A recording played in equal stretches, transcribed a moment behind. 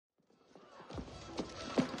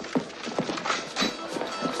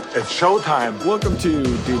It's showtime. Welcome to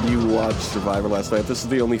Did You Watch Survivor Last Night? This is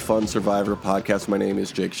the only fun Survivor podcast. My name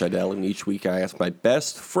is Jake Scheidel, and each week I ask my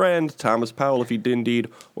best friend, Thomas Powell, if he did indeed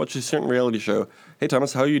watch a certain reality show. Hey,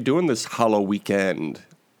 Thomas, how are you doing this Hollow weekend?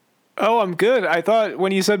 Oh, I'm good. I thought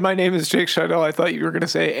when you said my name is Jake Scheidel, I thought you were going to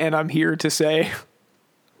say, and I'm here to say.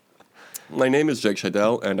 My name is Jake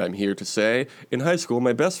Scheidel, and I'm here to say, in high school,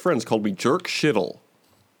 my best friends called me Jerk Shittle.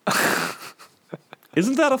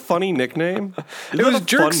 Isn't that a funny nickname? It was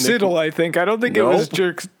Jerk Siddle, I think. I don't think it was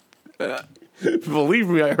Jerk. Believe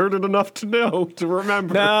me, I heard it enough to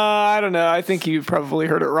remember. No, I don't know. I think you probably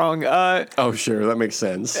heard it wrong. Oh, sure. That makes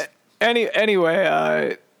sense.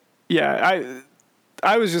 Anyway,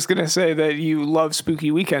 I was just going to say that you love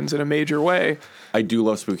spooky weekends in a major way. I do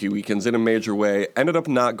love spooky weekends in a major way. Ended up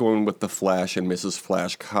not going with the Flash and Mrs.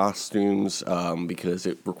 Flash costumes because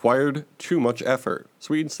it required too much effort.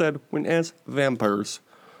 So we instead went as vampires.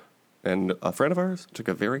 And a friend of ours took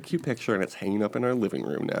a very cute picture, and it's hanging up in our living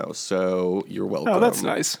room now. So you're welcome. Oh, that's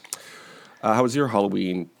nice. How was your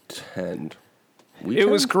Halloween weekend? It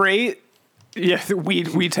was great. Yeah,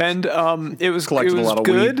 we tend. It was Collected a lot of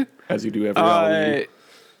good, weed, as you do every Halloween.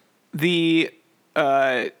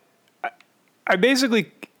 I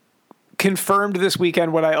basically confirmed this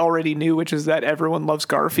weekend what I already knew, which is that everyone loves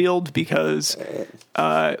Garfield because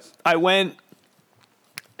I went.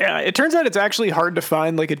 It turns out it's actually hard to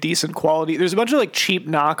find like a decent quality. There's a bunch of like cheap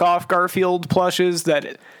knockoff Garfield plushes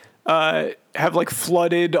that have like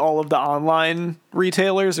flooded all of the online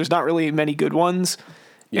retailers. There's not really many good ones.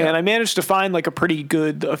 Yeah. And I managed to find like a pretty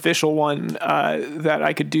good official one that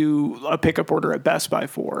I could do a pickup order at Best Buy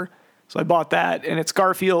for. So I bought that, and it's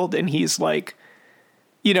Garfield, and he's like,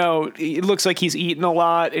 you know, it looks like he's eaten a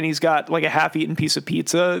lot, and he's got like a half-eaten piece of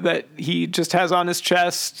pizza that he just has on his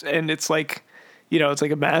chest, and it's like, you know, it's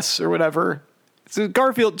like a mess or whatever. So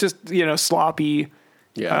Garfield just, you know, sloppy,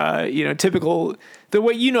 typical, the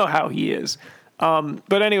way you know how he is.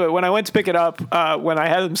 But anyway, when I went to pick it up, when I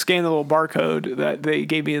had them scan the little barcode that they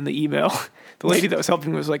gave me in the email, the lady that was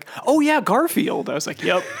helping me was like, "Oh yeah, Garfield." I was like,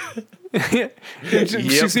 "Yep."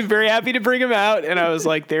 She seemed very happy to bring him out, and I was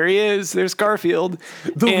like, "There he is. There's Garfield,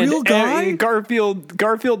 the real guy."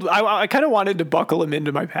 Garfield. I kind of wanted to buckle him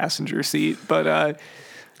into my passenger seat, but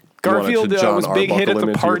Garfield was a big hit at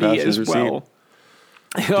the party as well.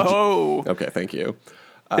 Oh, okay, thank you.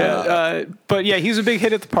 But yeah, he's a big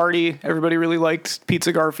hit at the party. Everybody really liked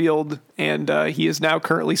Pizza Garfield, and he is now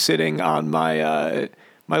currently sitting on my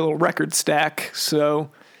my little record stack.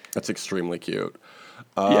 So that's extremely cute.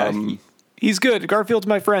 He's good. Garfield's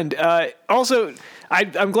my friend. Also,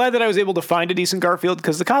 I'm glad that I was able to find a decent Garfield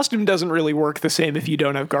because the costume doesn't really work the same if you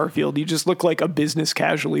don't have Garfield. You just look like a business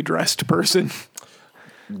casually dressed person.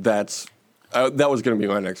 That was going to be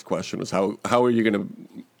my next question. Was how are you going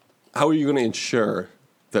to ensure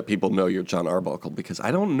that people know you're John Arbuckle? Because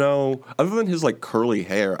I don't know, other than his like curly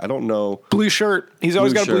hair, I don't know. Blue shirt. He's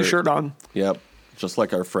always got a blue shirt on. Yep, just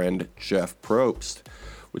like our friend Jeff Probst.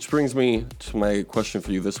 Which brings me to my question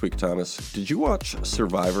for you this week, Thomas. Did you watch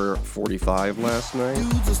Survivor 45 last night?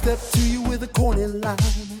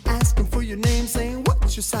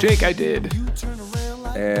 Jake, I did.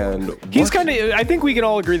 And he's kind of, I think we can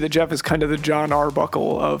all agree that Jeff is kind of the John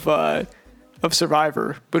Arbuckle of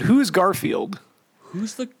Survivor. But who's Garfield?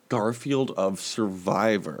 Who's the Garfield of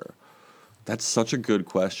Survivor? That's such a good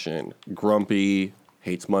question. Grumpy,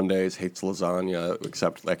 hates Mondays, hates lasagna,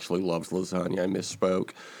 except actually loves lasagna. I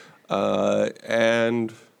misspoke.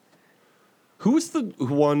 And who's the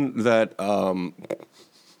one that,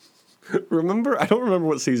 remember? I don't remember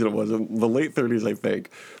what season it was. In the late 30s, I think.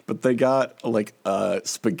 But they got like a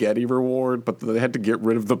spaghetti reward, but they had to get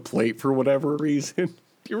rid of the plate for whatever reason.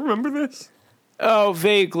 Do you remember this? Oh,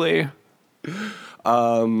 vaguely.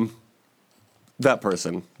 That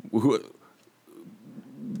person, who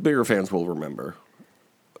bigger fans will remember.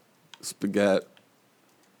 Spaghetti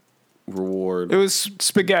reward. It was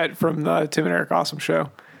Spaghetti from the Tim and Eric Awesome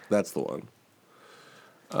Show. That's the one.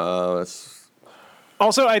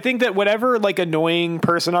 Also, I think that whatever like annoying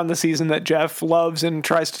person on the season that Jeff loves and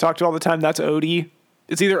tries to talk to all the time, that's Odie.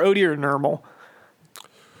 It's either Odie or Nermal.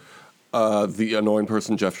 The annoying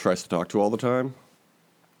person Jeff tries to talk to all the time?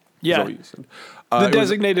 Yeah. The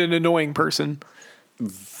designated annoying person.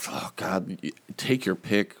 Oh, God. Take your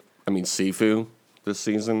pick. I mean, Sifu this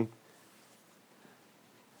season.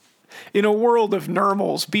 In a world of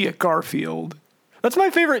Nermals, be a Garfield. That's my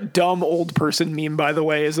favorite dumb old person meme, by the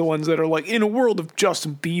way, is the ones that are like, in a world of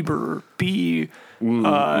Justin Bieber, be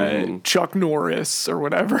Chuck Norris or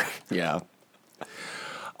whatever. Yeah.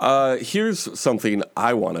 Here's something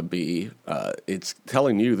I want to be. It's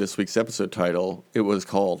telling you this week's episode title. It was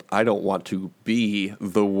called "I Don't Want to Be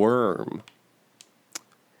the Worm."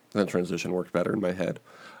 That transition worked better in my head.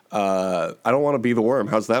 I don't want to be the worm.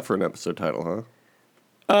 How's that for an episode title,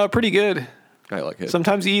 huh? Pretty good. I like it.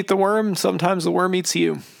 Sometimes you eat the worm, sometimes the worm eats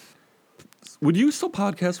you. Would you still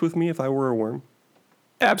podcast with me if I were a worm?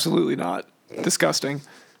 Absolutely not. Disgusting.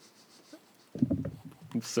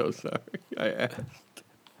 I'm so sorry. I asked.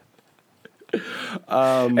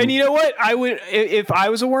 And you know what? I would, if I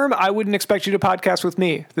was a worm, I wouldn't expect you to podcast with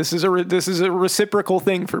me. This is a reciprocal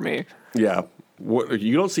thing for me. Yeah.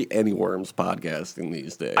 You don't see any worms podcasting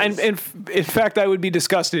these days. In fact, I would be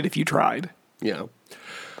disgusted if you tried. Yeah.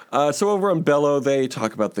 So over on Bello, they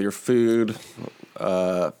talk about their food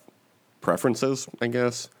preferences, I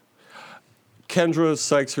guess. Kendra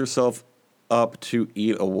psychs herself up to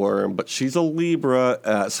eat a worm, but she's a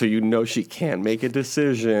Libra, so you know she can't make a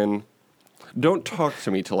decision. Don't talk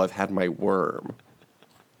to me till I've had my worm.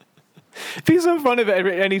 It'd be so fun if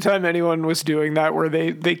anytime anyone was doing that where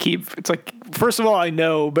they keep, it's like, first of all, I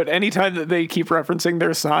know, but anytime that they keep referencing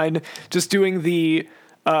their sign, just doing the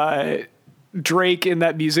Drake in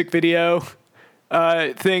that music video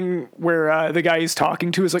thing where the guy he's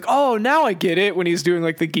talking to is like, oh, now I get it, when he's doing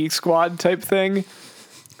like the Geek Squad type thing.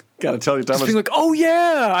 Gotta tell you, Thomas. Just being like, oh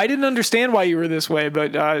yeah, I didn't understand why you were this way,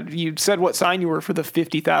 but you said what sign you were for the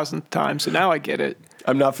 50,000th time, so now I get it.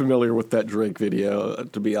 I'm not familiar with that Drake video,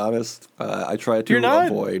 to be honest. I try to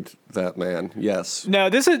avoid that man. Yes. No,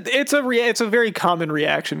 it's a very common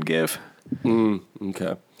reaction gif.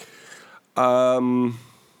 Okay. I'm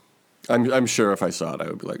sure if I saw it, I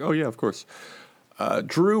would be like, oh yeah, of course.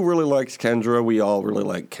 Drew really likes Kendra. We all really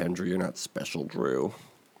like Kendra. You're not special, Drew.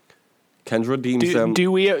 Kendra deems them.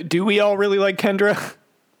 Do we all really like Kendra?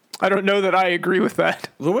 I don't know that I agree with that.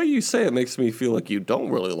 The way you say it makes me feel like you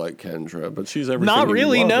don't really like Kendra, but she's everything. Not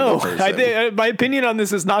really, you love no. My opinion on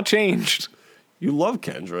this has not changed. You love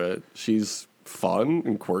Kendra. She's fun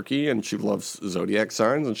and quirky, and she loves zodiac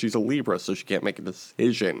signs, and she's a Libra, so she can't make a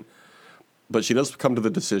decision. But she does come to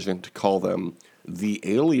the decision to call them the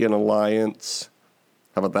Alien Alliance.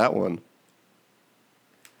 How about that one?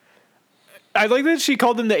 I like that she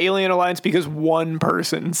called them the Alien Alliance because one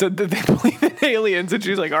person said that they believe in aliens, and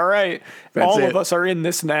she's like, all right, all of us are in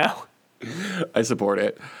this now. I support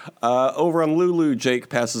it. Over on Lulu, Jake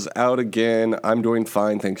passes out again. I'm doing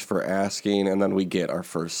fine, thanks for asking. And then we get our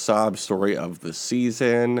first sob story of the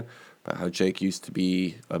season about how Jake used to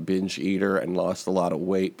be a binge eater and lost a lot of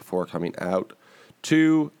weight before coming out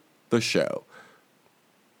to the show.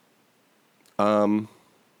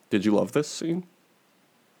 Did you love this scene?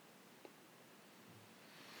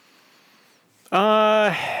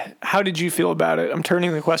 How did you feel about it? I'm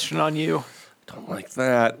turning the question on you. Don't like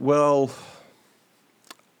that. Well,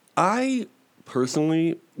 I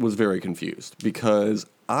personally was very confused because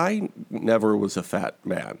I never was a fat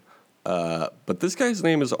man. But this guy's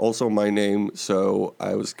name is also my name, so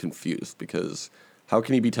I was confused because how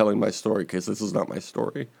can he be telling my story? Because this is not my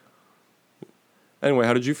story. Anyway,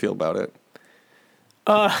 how did you feel about it?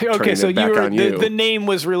 Okay, so the name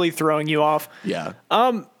was really throwing you off. Yeah.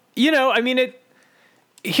 I mean,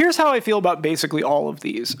 here's how I feel about basically all of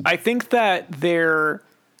these. I think that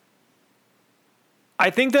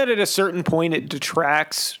at a certain point it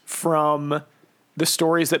detracts from the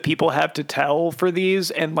stories that people have to tell for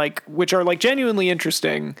these, and which are genuinely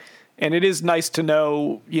interesting. And it is nice to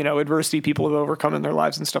know, adversity people have overcome in their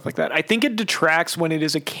lives and stuff like that. I think it detracts when it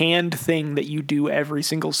is a canned thing that you do every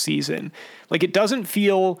single season. It doesn't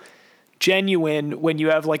feel genuine when you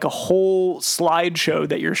have a whole slideshow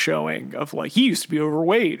that you're showing of he used to be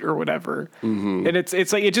overweight or whatever. Mm-hmm. And it's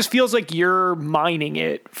it just feels like you're mining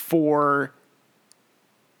it for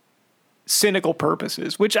cynical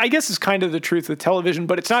purposes, which I guess is kind of the truth of television,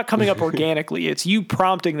 but it's not coming up organically. It's you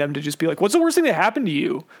prompting them to just be like, what's the worst thing that happened to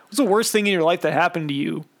you? What's the worst thing in your life that happened to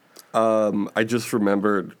you? I just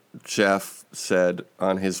remembered Jeff said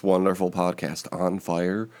on his wonderful podcast, On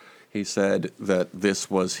Fire, he said that this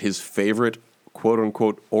was his favorite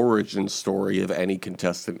quote-unquote origin story of any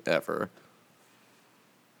contestant ever.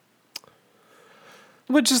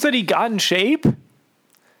 Which is that he got in shape?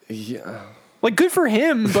 Yeah. Good for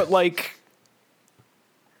him, but I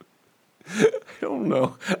don't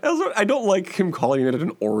know. I don't like him calling it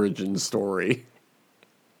an origin story.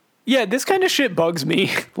 Yeah, this kind of shit bugs me.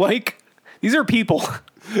 These are people.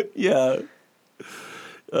 Yeah.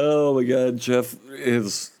 Oh my God, Jeff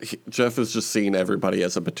is just seeing everybody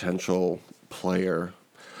as a potential player.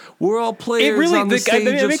 We're all players on the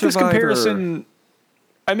stage of Survivor.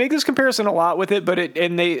 I make this comparison a lot with it, but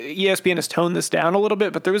ESPN has toned this down a little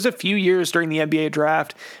bit, but there was a few years during the NBA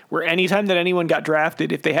draft where anytime that anyone got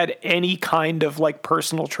drafted, if they had any kind of like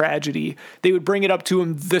personal tragedy, they would bring it up to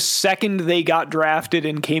them the second they got drafted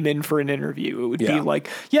and came in for an interview. It would be like,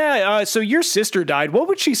 so your sister died. What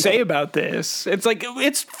would she say about this? It's like,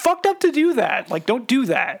 it's fucked up to do that. Like, don't do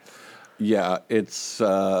that. Yeah, it's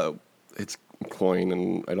cloying,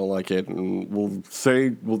 and I don't like it. And we'll say,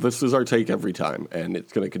 this is our take every time, and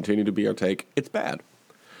it's going to continue to be our take. It's bad.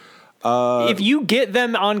 If you get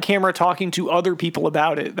them on camera talking to other people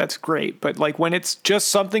about it, that's great. But like when it's just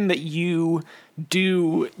something that you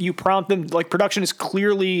do, you prompt them, like production is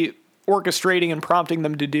clearly orchestrating and prompting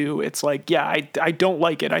them to do. It's like, I don't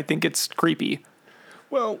like it. I think it's creepy.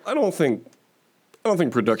 Well, I don't think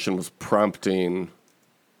production was prompting.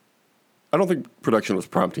 I don't think production was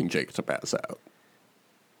prompting Jake to pass out.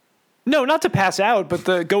 No, not to pass out, but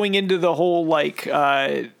the going into the whole like,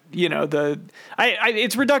 it's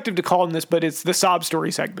reductive to call them this, but it's the sob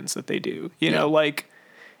story segments that they do. You know, like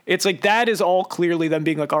it's like that is all clearly them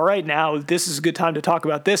being like, all right, now this is a good time to talk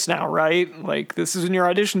about this now, right? Like this is in your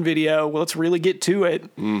audition video. Well, let's really get to it.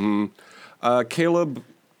 Mm-hmm.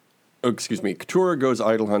 Katurah goes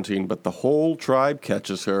idol hunting, but the whole tribe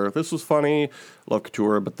catches her. This was funny. Love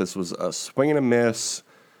Katurah, but this was a swing and a miss.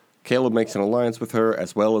 Caleb makes an alliance with her,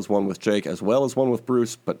 as well as one with Jake, as well as one with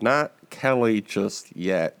Bruce, but not Kelly just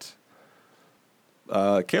yet.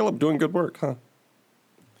 Caleb doing good work, huh?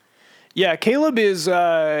 Yeah, Caleb is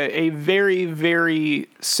a very, very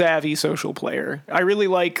savvy social player. I really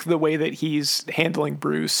like the way that he's handling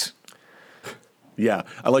Bruce. Yeah,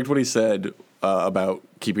 I liked what he said about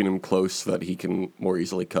keeping him close so that he can more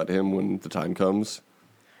easily cut him when the time comes.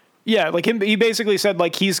 Yeah, like he basically said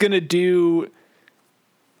like he's going to do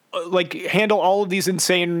like handle all of these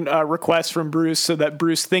insane requests from Bruce so that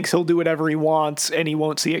Bruce thinks he'll do whatever he wants and he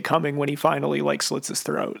won't see it coming when he finally like slits his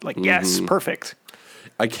throat. Like, yes, perfect.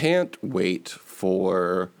 I can't wait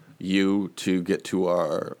for you to get to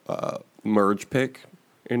our merge pick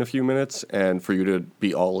in a few minutes and for you to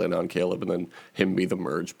be all in on Caleb and then him be the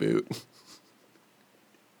merge boot.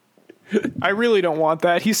 I really don't want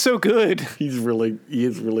that. He's so good. He is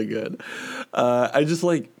really good. I just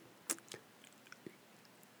like,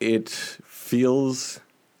 it feels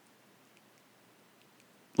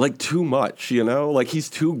like too much, you know? Like he's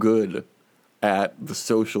too good at the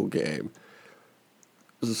social game.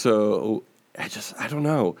 So I don't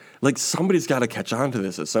know. Like somebody's got to catch on to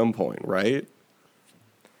this at some point, right?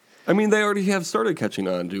 I mean, they already have started catching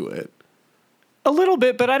on to it. A little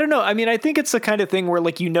bit, but I don't know. I mean, I think it's the kind of thing where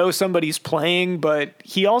like, you know, somebody's playing, but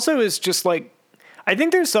he also is just like, I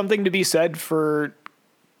think there's something to be said for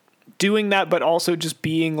doing that, but also just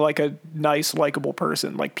being like a nice, likable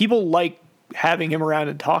person. Like people like having him around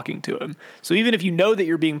and talking to him. So even if you know that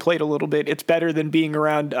you're being played a little bit, it's better than being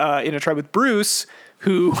around in a tribe with Bruce,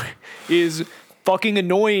 who is fucking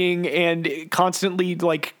annoying and constantly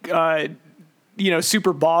like,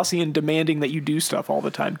 super bossy and demanding that you do stuff all the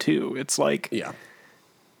time too. It's like,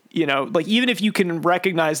 like even if you can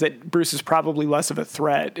recognize that Bruce is probably less of a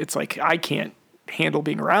threat, it's like, I can't handle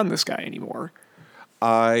being around this guy anymore.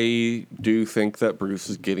 I do think that Bruce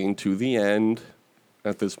is getting to the end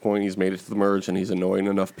at this point. He's made it to the merge and he's annoying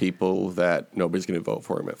enough people that nobody's going to vote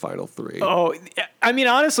for him at Final 3. Oh, I mean,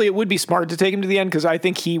 honestly, it would be smart to take him to the end because I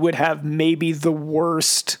think he would have maybe the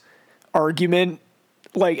worst argument.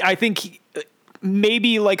 Like, I think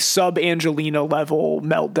maybe like sub Angelina level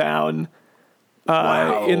meltdown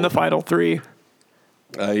in the Final 3.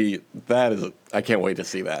 I can't wait to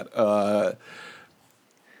see that.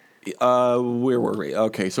 Where were we?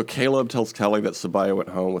 Okay, so Caleb tells Kelly that Sabaya went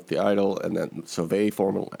home with the idol, and then so they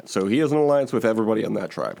form an alliance. So he has an alliance with everybody on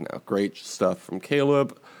that tribe now. Great stuff from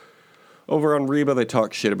Caleb. Over on Reba, they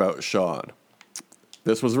talk shit about Sean.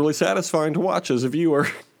 This was really satisfying to watch as a viewer.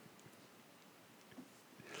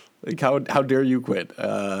 Like, how dare you quit?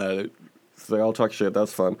 So they all talk shit.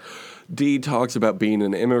 That's fun. Dee talks about being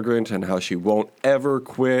an immigrant and how she won't ever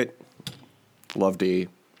quit. Love Dee.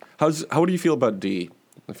 How do you feel about Dee?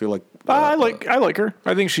 I feel like I like her.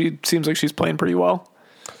 I think she seems like she's playing pretty well.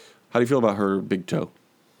 How do you feel about her big toe?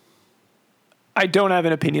 I don't have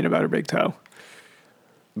an opinion about her big toe.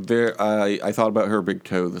 I thought about her big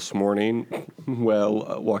toe this morning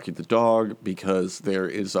while walking the dog because there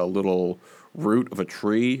is a little root of a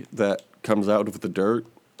tree that comes out of the dirt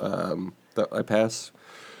that I pass.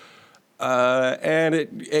 And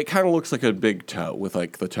it kind of looks like a big toe with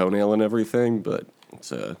like the toenail and everything, but it's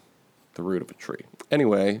the root of a tree.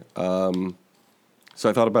 Anyway, so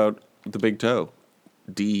I thought about the big toe.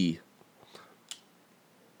 D.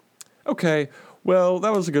 Okay, Well,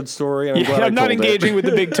 that was a good story. And I'm glad I'm not told engaging it. with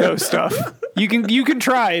the big toe stuff. You can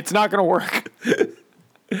try. It's not going to work.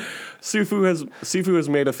 Sifu has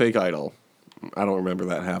made a fake idol. I don't remember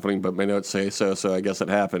that happening, but my notes say so I guess it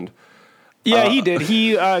happened. Yeah, he did.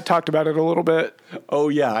 He talked about it a little bit. Oh,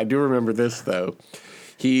 yeah, I do remember this, though.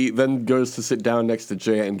 He then goes to sit down next to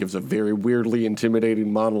Jay and gives a very weirdly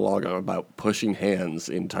intimidating monologue about pushing hands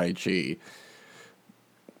in Tai Chi.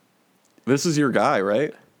 This is your guy,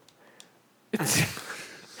 right?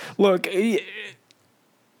 Look,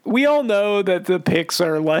 we all know that the picks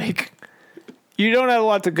are like, you don't have a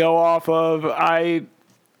lot to go off of. I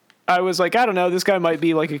was like, I don't know, this guy might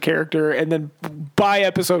be like a character. And then by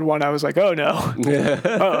episode 1, I was like, oh no.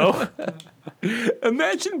 Uh-oh.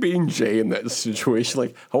 Imagine being Jay in that situation.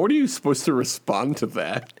 Like, how are you supposed to respond to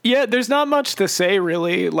that? Yeah, there's not much to say,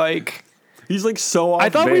 really. Like, He's like so off I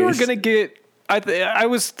thought base. we were going to get... I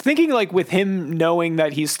was thinking, like, with him knowing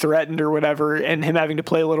that he's threatened or whatever and him having to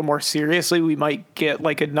play a little more seriously, we might get,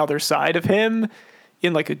 like, another side of him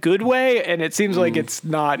in, like, a good way. And it seems like it's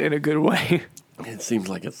not in a good way. It seems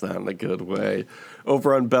like it's not in a good way.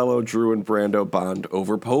 Over on Bello, Drew and Brando bond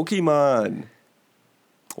over Pokemon.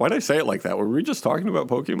 Why'd I say it like that? Were we just talking about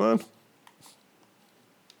Pokemon?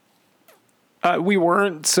 We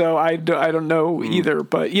weren't, so I don't know either.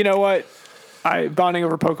 But you know what? Bonding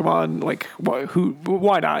over Pokemon, like,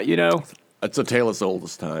 why not, you know? It's a tale as old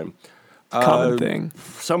as time. Common thing.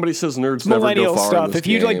 Somebody says nerds never go Millennial far in stuff. this If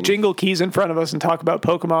you like game. jingle keys in front of us and talk about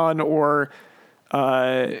Pokemon or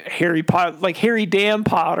Harry Potter, like Harry Damn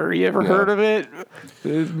Potter, you ever heard of it?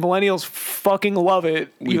 Millennials fucking love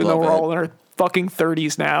it, even though love we're it. all in our fucking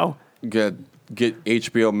 30s now. Get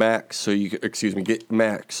HBO Max get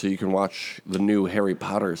Max so you can watch the new Harry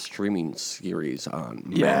Potter streaming series on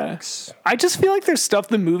Max. I just feel like there's stuff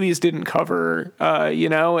the movies didn't cover, you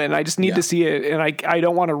know, and I just need to see it, and I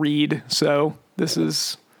don't want to read, so this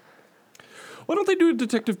is... Why don't they do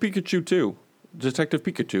Detective Pikachu too? Detective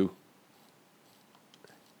Pikachu.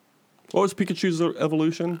 What was Pikachu's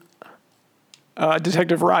evolution?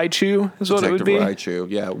 Detective Raichu is what it would be. Detective Raichu,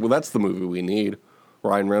 yeah. Well, that's the movie we need.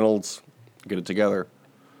 Ryan Reynolds, get it together.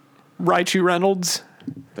 Raichu Reynolds.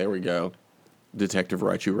 There we go. Detective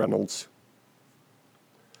Raichu Reynolds.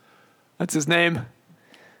 That's his name.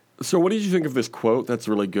 So what did you think of this quote? That's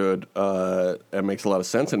really good. It makes a lot of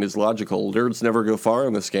sense and is logical. Nerds never go far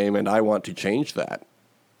in this game, and I want to change that.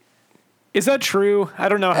 Is that true? I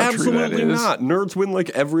don't know how true that Absolutely is. not. Nerds win like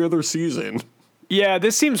every other season. Yeah,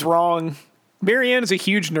 this seems wrong. Marianne is a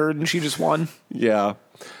huge nerd, and she just won. Yeah.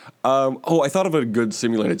 I thought of a good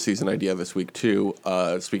simulated season idea this week, too.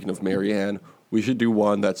 Speaking of Marianne, we should do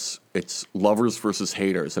one it's lovers versus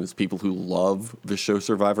haters, and it's people who love the show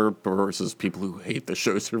Survivor versus people who hate the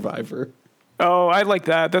show Survivor. Oh, I like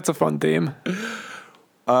that. That's a fun theme.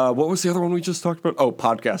 What was the other one we just talked about? Oh,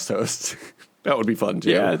 podcast hosts. That would be fun,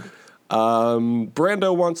 too. Yeah.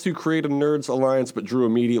 Brando wants to create a Nerds Alliance, but Drew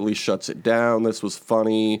immediately shuts it down. This was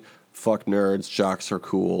funny. Fuck nerds. Jocks are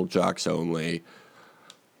cool. Jocks only.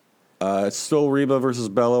 It's still Reba versus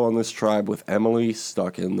Bello on this tribe with Emily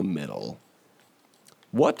stuck in the middle.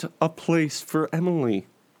 What a place for Emily.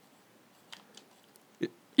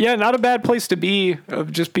 Yeah, not a bad place to be,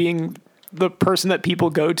 of just being the person that people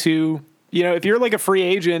go to. You know, if you're like a free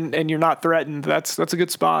agent and you're not threatened, that's a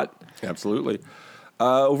good spot. Absolutely.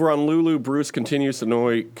 Over on Lulu, Bruce continues to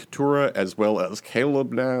annoy Katura as well as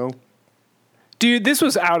Caleb now. Dude, this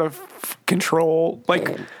was out of control.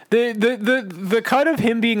 Like the cut of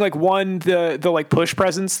him being like the like push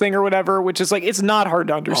presence thing or whatever, which is like, it's not hard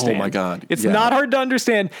to understand. Oh my God. It's Yeah. not hard to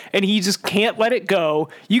understand, and he just can't let it go.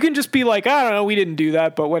 You can just be like, I don't know, we didn't do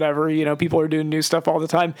that, but whatever, you know, people are doing new stuff all the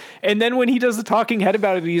time. And then when he does the talking head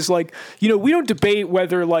about it, he's like, you know, we don't debate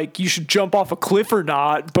whether like you should jump off a cliff or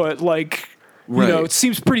not, but like, you know, Right. it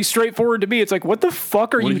seems pretty straightforward to me. It's like, what the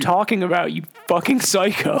fuck are you talking about, you fucking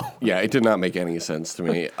psycho? Yeah, it did not make any sense to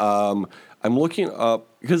me. I'm looking up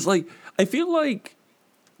because, like, I feel like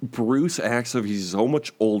Bruce acts as if he's so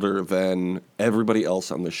much older than everybody else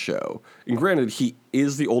on the show. And granted, he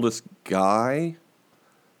is the oldest guy.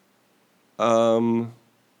 Okay,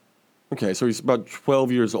 so he's about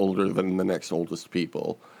 12 years older than the next oldest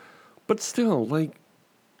people. But still, like,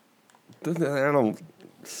 I don't...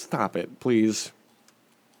 Stop it, please.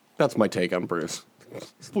 That's my take on Bruce.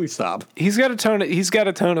 Please stop. He's got to tone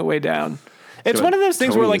it way down. It's gotta one of those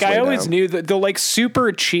things where tone like his I way always down. knew that the like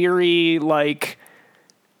super cheery like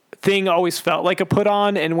thing always felt like a put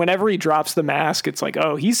on, and whenever he drops the mask, it's like,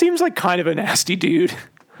 oh, he seems like kind of a nasty dude.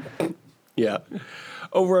 Yeah.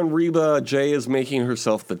 Over on Reba, Jay is making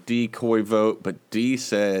herself the decoy vote, but Dee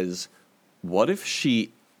says, what if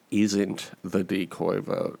she isn't the decoy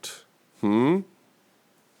vote?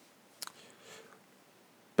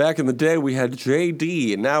 Back in the day, we had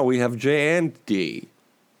JD, and now we have J and D.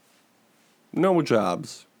 No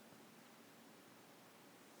jobs.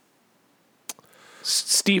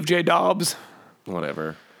 Steve J. Dobbs.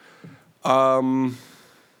 Whatever. Who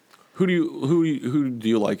do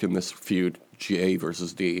you like in this feud? J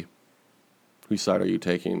versus D. Whose side are you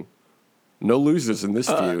taking? No losers in this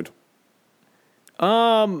feud.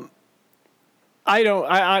 I don't.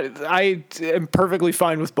 I am perfectly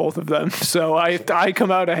fine with both of them. So I come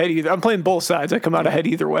out ahead either. I'm playing both sides. I come out ahead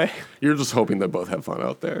either way. You're just hoping they both have fun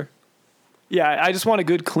out there. Yeah, I just want a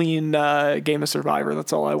good, clean game of Survivor.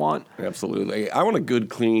 That's all I want. Absolutely. I want a good,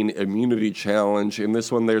 clean immunity challenge. In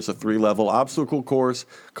this one, there's a 3-level obstacle course.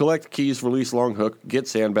 Collect keys, release long hook, get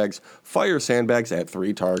sandbags, fire sandbags at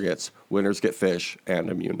 3 targets. Winners get fish and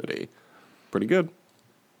immunity. Pretty good.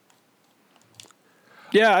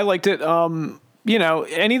 Yeah, I liked it.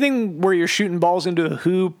 Anything where you're shooting balls into a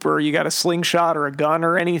hoop or you got a slingshot or a gun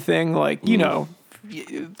or anything, like, Yeah.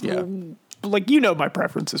 Like, my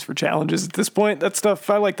preferences for challenges at this point. That stuff,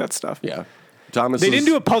 I like that stuff. Yeah. Thomas They didn't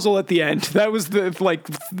do a puzzle at the end. That was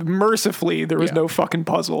mercifully, there was Yeah. no fucking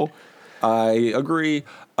puzzle. I agree.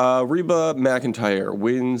 Reba McEntire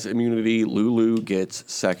wins immunity. Lulu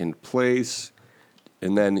gets second place.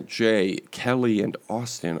 And then Jay, Kelly, and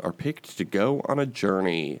Austin are picked to go on a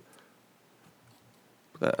journey.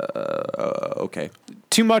 Okay.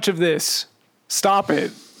 Too much of this. Stop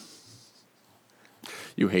it.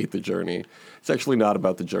 You hate the journey. It's actually not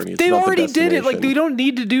about the journey. It's They about already the did it. Like, destination. they don't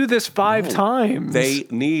need to do this 5 times. They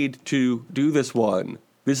need to do this one.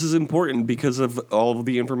 This is important because of all of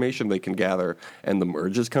the information they can gather. And the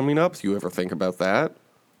merge is coming up. Do you ever think about that?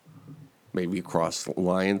 Maybe cross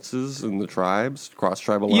alliances in the tribes,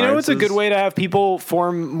 cross-tribal alliances. You know, it's a good way to have people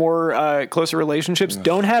form more closer relationships.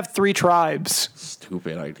 Don't have 3 tribes.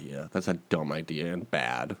 Stupid idea. That's a dumb idea and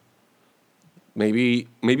bad. Maybe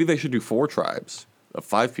they should do 4 tribes of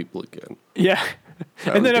 5 people again. Yeah.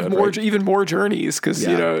 That And was then have good, right? even more journeys because,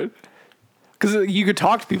 Yeah. because you could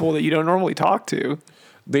talk to people that you don't normally talk to.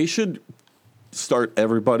 They should start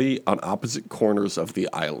everybody on opposite corners of the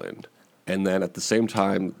island. And then at the same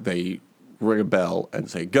time, they ring a bell and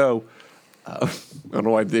say, go. I don't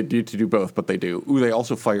know why they need to do both, but they do. Ooh, they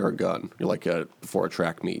also fire a gun. You're like before a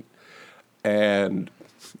track meet. And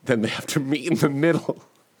then they have to meet in the middle.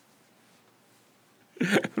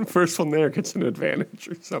 And first one there gets an advantage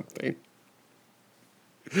or something.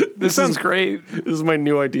 This sounds great. This is my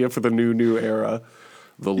new idea for the new era.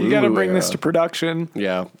 The Lulu You got to bring era. this to production.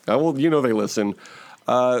 Yeah. Well, they listen.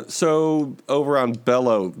 So over on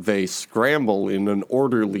Bello, they scramble in an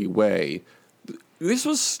orderly way. This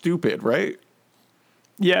was stupid, right?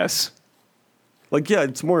 Yes. Like, yeah,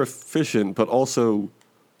 it's more efficient, but also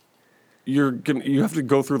you have to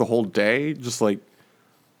go through the whole day, just like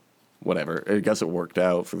whatever. I guess it worked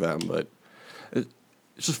out for them, but it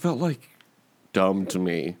just felt like dumb to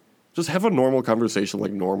me. Just have a normal conversation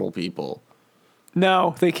like normal people.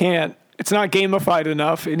 No, they can't. It's not gamified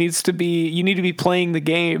enough. It needs to be, you need to be playing the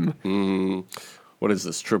game. What is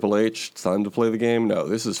this, Triple H? It's time to play the game? No,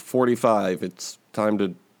 this is 45. It's time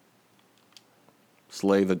to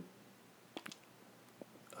slay the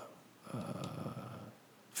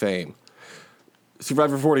fame.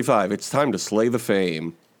 Survivor 45. It's time to slay the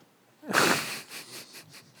fame.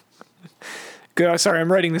 Good. Sorry,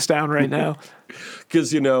 I'm writing this down right now.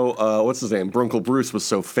 Because, what's his name? Brunkle Bruce was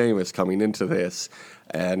so famous coming into this,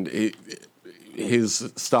 and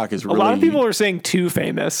his stock is really... A lot of people are saying too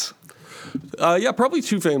famous. Yeah, probably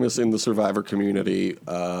too famous in the Survivor community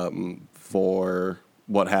for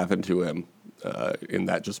what happened to him in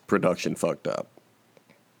that just production fucked up.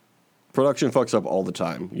 Production fucks up all the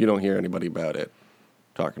time. You don't hear anybody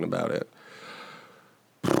talking about it.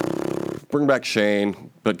 Bring back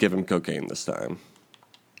Shane, but give him cocaine this time.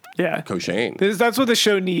 Yeah. Cocaine. That's what the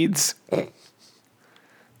show needs.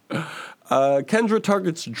 Kendra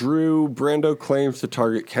targets Drew. Brando claims to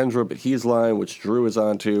target Kendra, but he's lying, which Drew is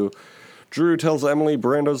onto. Drew tells Emily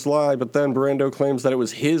Brando's lie, but then Brando claims that it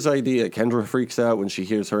was his idea. Kendra freaks out when she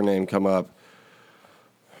hears her name come up.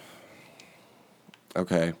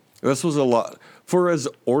 Okay. This was a lot. For as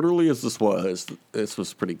orderly as this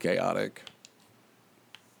was pretty chaotic.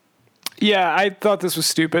 Yeah, I thought this was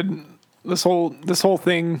stupid. This whole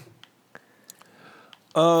thing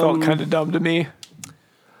felt kind of dumb to me.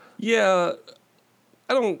 Yeah.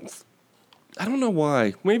 I don't know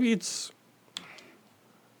why. Maybe it's...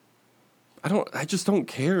 I just don't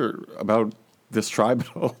care about this tribe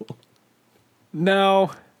at all.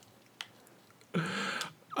 No.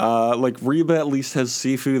 Like, Reba at least has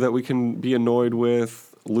Sifu that we can be annoyed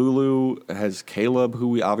with. Lulu has Caleb, who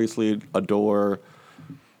we obviously adore.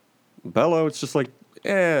 Bello, it's just like,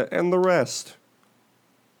 and the rest.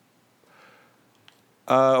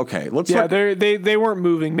 Okay, let's Yeah, talk. they weren't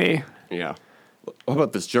moving me. Yeah. How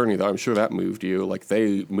about this journey, though? I'm sure that moved you. Like,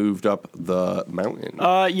 they moved up the mountain.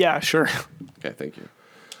 Yeah, sure. Okay, thank you.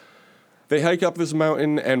 They hike up this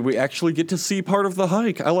mountain, and we actually get to see part of the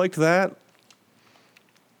hike. I liked that.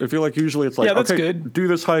 I feel like usually it's like, Yeah, that's okay, good. do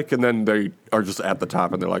this hike, and then they are just at the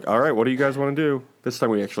top, and they're like, all right, what do you guys want to do? This time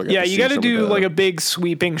we actually Yeah, you got to do like a big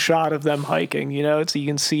sweeping shot of them hiking, so you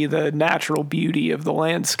can see the natural beauty of the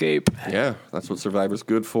landscape. Yeah, that's what Survivor's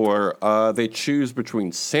good for. They choose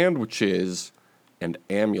between sandwiches and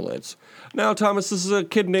amulets. Now, Thomas, this is a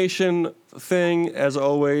Kid Nation thing. As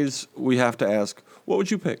always, we have to ask, what would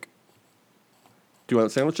you pick? Do you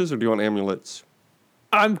want sandwiches or do you want amulets?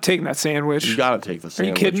 I'm taking that sandwich. You gotta take the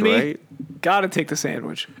sandwich, Are you kidding me? right? Gotta take the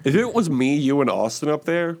sandwich. If it was me, you, and Austin up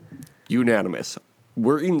there, unanimous.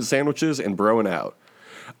 We're eating sandwiches and broing out.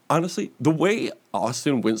 Honestly, the way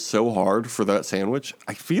Austin went so hard for that sandwich,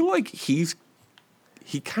 I feel like he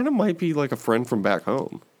kind of might be like a friend from back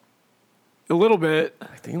home. A little bit.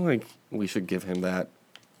 I think like we should give him that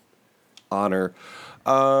honor.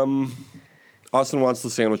 Austin wants the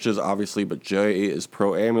sandwiches, obviously, but Jay is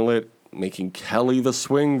pro amulet, making Kelly the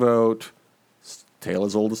swing vote. Tale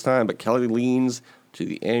as old as time, but Kelly leans to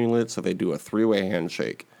the amulet, so they do a three-way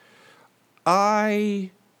handshake.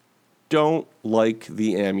 I don't like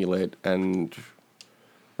the amulet, and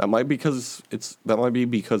that might be because it's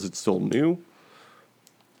still new,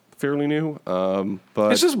 fairly new.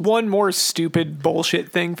 But It's just one more stupid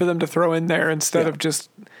bullshit thing for them to throw in there instead of just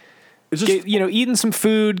it's just eating some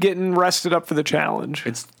food, getting rested up for the challenge.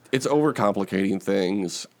 it's overcomplicating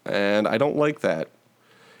things, and I don't like that.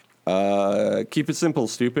 Keep it simple,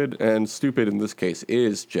 stupid, and stupid in this case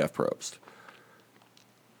is Jeff Probst.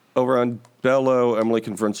 Over on Bello, Emily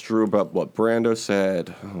confronts Drew about what Brando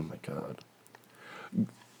said. Oh my God.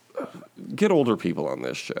 Get older people on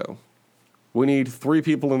this show. We need 3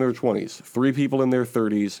 people in their 20s, 3 people in their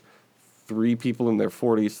 30s, 3 people in their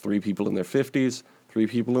 40s, 3 people in their 50s, 3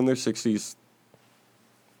 people in their 60s,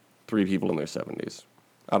 3 people in their 70s.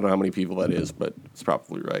 I don't know how many people that is, but it's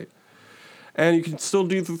probably right. And you can still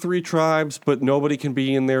do the 3 tribes, but nobody can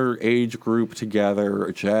be in their age group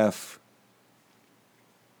together. Jeff,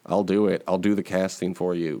 I'll do it. I'll do the casting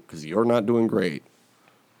for you because you're not doing great.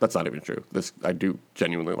 That's not even true. I do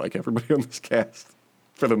genuinely like everybody on this cast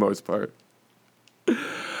for the most part.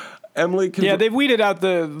 Emily, they've weeded out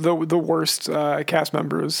the worst cast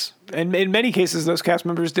members, and in many cases, those cast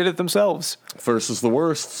members did it themselves. First is the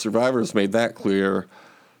worst. Survivors made that clear.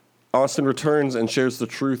 Austin returns and shares the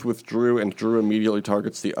truth with Drew, and Drew immediately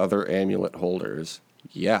targets the other amulet holders.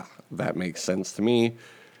 Yeah, that makes sense to me.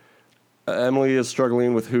 Emily is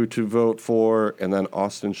struggling with who to vote for, and then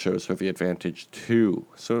Austin shows her the advantage too.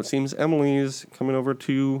 So it seems Emily's coming over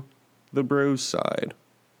to the bros side.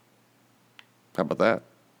 How about that?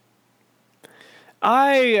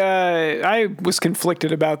 I was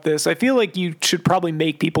conflicted about this. I feel like you should probably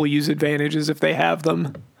make people use advantages if they have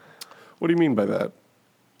them. What do you mean by that?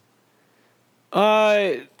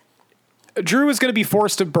 Drew is going to be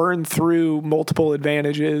forced to burn through multiple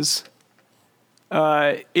advantages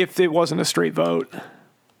if it wasn't a straight vote.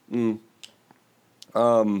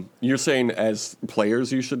 You're saying as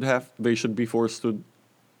players they should be forced to.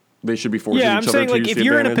 They should be forcing Yeah, I'm each other saying to like use if the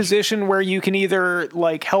you're in a advantage? position where you can either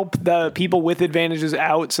like help the people with advantages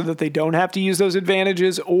out so that they don't have to use those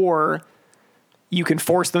advantages, or you can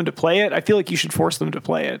force them to play it. I feel like you should force them to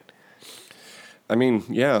play it. I mean,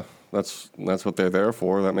 yeah, that's what they're there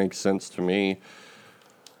for. That makes sense to me.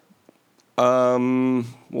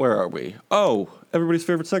 Where are we? Oh, everybody's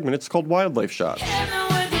favorite segment. It's called Wildlife Shot.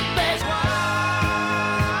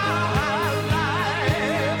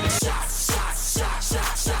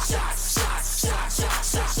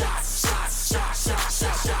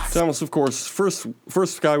 Thomas, of course,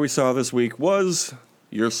 first guy we saw this week was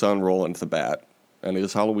your son Roland the Bat. And it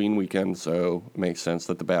is Halloween weekend, so it makes sense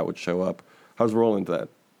that the Bat would show up. How's Roland,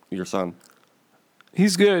 your son?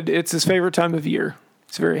 He's good. It's his favorite time of year.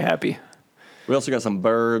 He's very happy. We also got some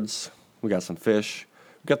birds. We got some fish.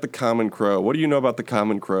 We got the common crow. What do you know about the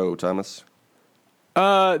common crow, Thomas?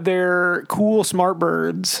 They're cool, smart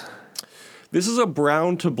birds. This is a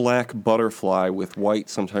brown to black butterfly with white,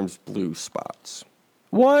 sometimes blue spots.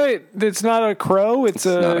 What? It's not a crow. It's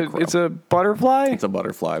not a crow. It's a butterfly. It's a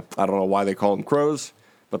butterfly. I don't know why they call them crows,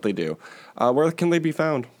 but they do. Where can they be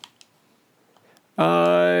found?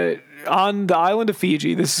 On the island of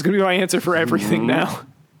Fiji. This is going to be my answer for everything now.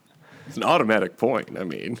 It's an automatic point. I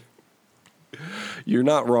mean, you're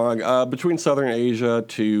not wrong. Between Southern Asia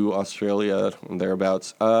to Australia and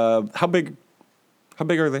thereabouts. How big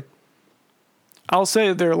are they? I'll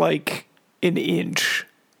say they're like an inch.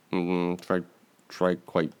 Try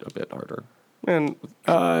quite a bit harder. And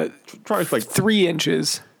try like 3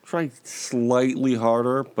 inches. Try slightly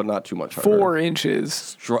harder, but not too much harder. 4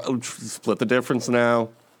 inches. Split the difference now.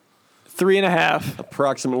 3.5.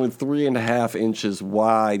 Approximately 3.5 inches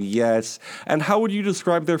wide, yes. And how would you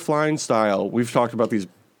describe their flying style? We've talked about these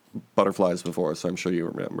butterflies before, so I'm sure you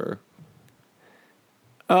remember.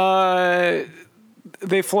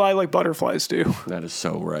 They fly like butterflies do. That is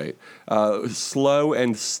so right. Slow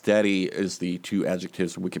and steady is the 2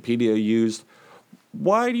 adjectives Wikipedia used.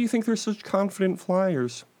 Why do you think they're such confident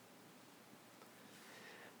flyers?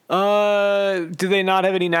 Do they not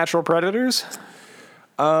have any natural predators?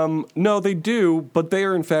 No, they do, but they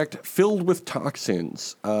are in fact filled with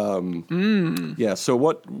toxins. Yeah. So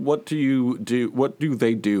what do you do? What do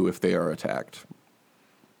they do if they are attacked?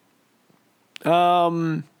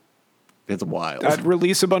 It's wild. I'd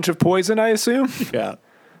release a bunch of poison, I assume. Yeah.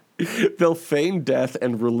 They'll feign death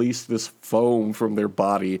and release this foam from their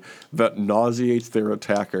body that nauseates their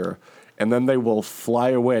attacker, and then they will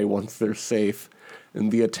fly away once they're safe.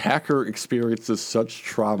 And the attacker experiences such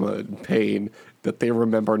trauma and pain that they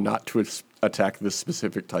remember not to attack this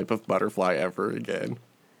specific type of butterfly ever again.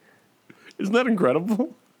 Isn't that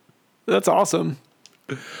incredible? That's awesome.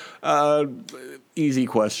 Easy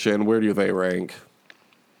question. Where do they rank?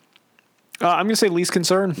 I'm going to say least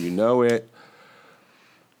concern. You know it.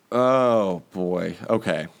 Oh, boy.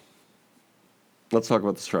 Okay. Let's talk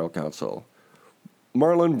about this Tribal Council.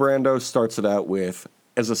 Marlon Brando starts it out with,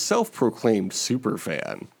 as a self-proclaimed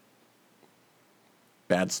superfan.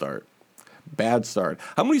 Bad start. Bad start.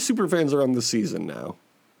 How many superfans are on this season now?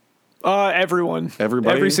 Everyone.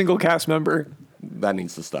 Everybody? Every single cast member. That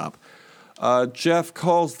needs to stop. Jeff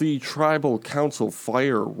calls the Tribal Council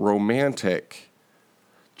fire romantic.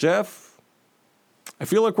 Jeff, I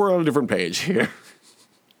feel like we're on a different page here.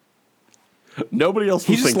 Nobody else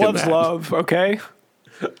was thinking that. He just loves love, okay?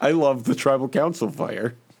 I love the Tribal Council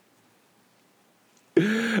fire.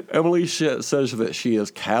 Emily says that she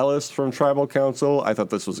is calloused from Tribal Council. I thought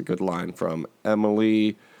this was a good line from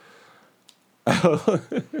Emily.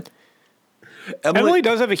 Emily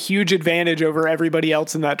does have a huge advantage over everybody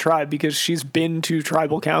else in that tribe because she's been to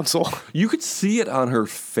Tribal Council. You could see it on her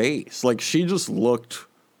face. Like, she just looked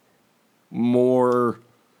more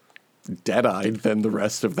dead-eyed than the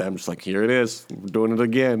rest of them. Just like, here it is. We're doing it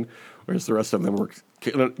again. Whereas the rest of them were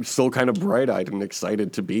still kind of bright-eyed and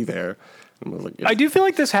excited to be there. I do feel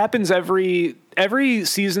like this happens every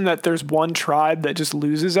season, that there's one tribe that just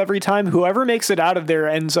loses every time. Whoever makes it out of there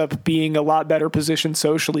ends up being a lot better positioned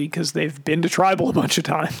socially because they've been to Tribal a bunch of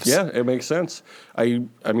times. Yeah, it makes sense. I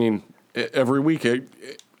mean, every week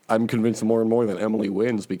I'm convinced more and more that Emily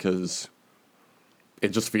wins because it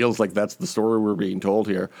just feels like that's the story we're being told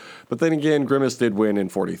here. But then again, Grimace did win in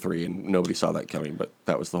 43, and nobody saw that coming, but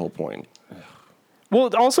that was the whole point. Well,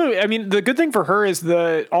 also, I mean, the good thing for her is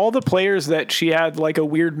all the players that she had like a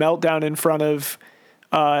weird meltdown in front of,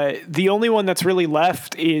 the only one that's really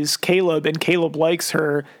left is Caleb, and Caleb likes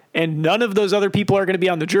her, and none of those other people are going to be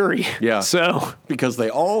on the jury. Yeah. So because they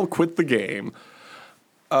all quit the game.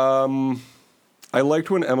 I liked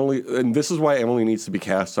when Emily, and this is why Emily needs to be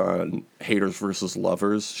cast on Haters versus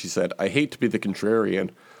Lovers. She said, "I hate to be the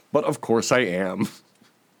contrarian, but of course I am."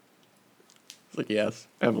 It's like, yes,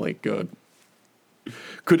 Emily, good.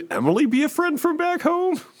 Could Emily be a friend from back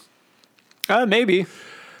home? Maybe.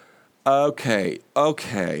 Okay.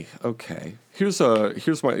 Here's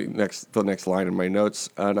the next line in my notes,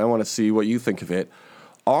 and I want to see what you think of it.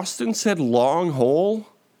 Austin said long hole.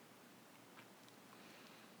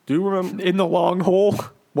 Do you remember? In the long hole?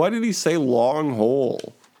 Why did he say long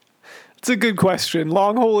hole? It's a good question.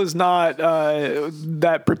 Long hole is not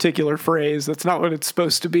that particular phrase. That's not what it's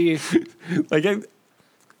supposed to be.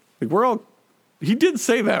 He did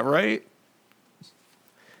say that, right?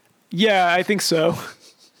 Yeah, I think so.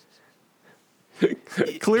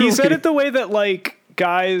 Clearly. He said it the way that, like,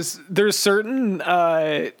 guys, there's certain,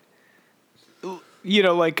 actors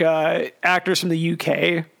from the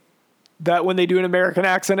UK that when they do an American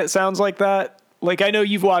accent, it sounds like that. Like, I know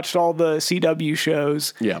you've watched all the CW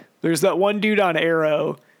shows. Yeah. There's that one dude on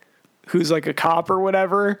Arrow who's like a cop or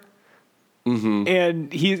whatever. Mm-hmm.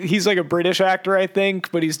 And he's like a British actor, I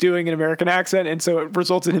think, but he's doing an American accent. And so it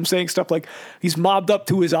results in him saying stuff like, he's mobbed up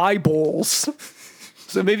to his eyeballs.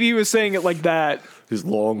 So maybe he was saying it like that. His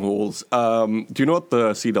long holes. Do you know what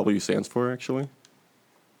the CW stands for, actually?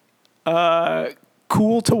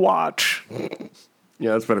 Cool to watch.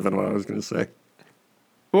 Yeah, that's better than what I was going to say.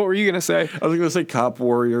 What were you going to say? I was going to say Cop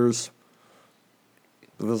Warriors.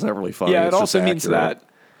 But that's not really funny. Yeah, it it's also means accurate. that.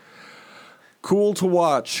 Cool to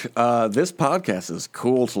watch. This podcast is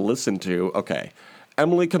cool to listen to. Okay.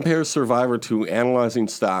 Emily compares Survivor to analyzing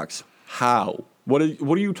stocks. How? What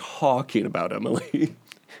are you talking about, Emily?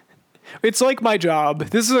 It's like my job.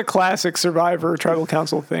 This is a classic Survivor Tribal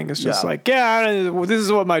Council thing. It's just this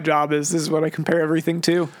is what my job is. This is what I compare everything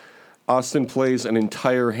to. Austin plays an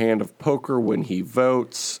entire hand of poker when he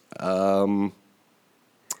votes. When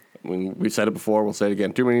we said it before, we'll say it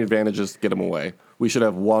again. Too many advantages to get him away. We should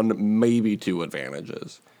have 1, maybe 2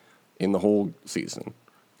 advantages in the whole season.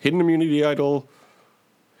 Hidden immunity idol.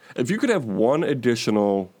 If you could have 1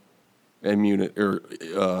 additional advantage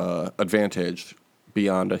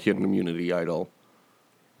beyond a hidden immunity idol,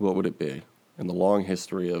 what would it be in the long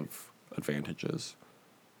history of advantages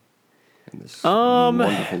in this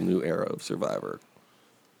wonderful new era of Survivor?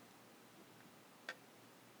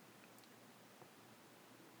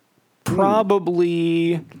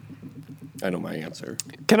 Probably. I know my answer.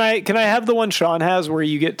 Can I have the one Sean has where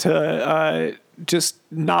you get to just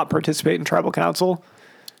not participate in Tribal Council?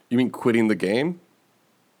 You mean quitting the game?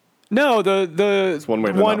 No, the It's one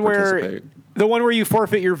way to not participate. The one where you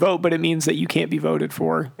forfeit your vote, but it means that you can't be voted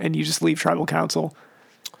for, and you just leave Tribal Council.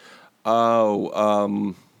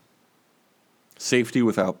 Oh, safety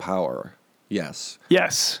without power. Yes.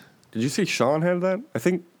 Yes. Did you say Sean had that? I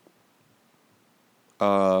think.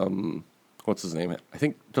 What's his name? I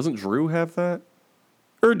think, doesn't Drew have that?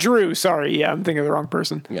 Or Drew, sorry. Yeah, I'm thinking of the wrong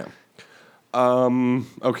person. Yeah.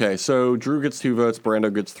 Okay, so Drew gets 2 votes,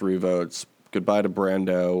 Brando gets 3 votes. Goodbye to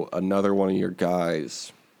Brando. Another one of your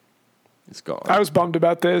guys is gone. I was bummed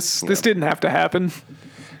about this. Yeah. This didn't have to happen.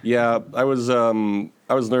 Yeah, I was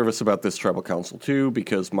nervous about this tribal council too,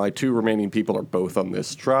 because my 2 remaining people are both on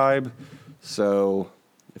this tribe. So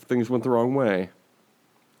if things went the wrong way,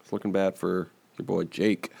 it's looking bad for your boy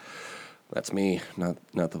Jake. That's me, not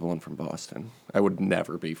the one from Boston. I would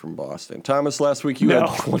never be from Boston. Thomas, last week you had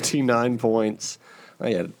 29 points.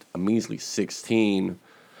 I had a measly 16.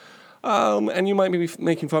 And you might be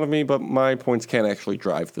making fun of me, but my points can't actually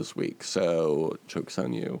drive this week, so joke's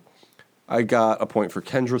on you. I got a point for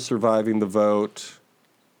Kendra surviving the vote.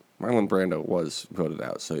 Marlon Brando was voted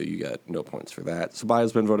out, so you got no points for that.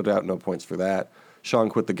 Sabaya's been voted out, no points for that. Sean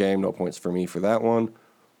quit the game, no points for me for that one.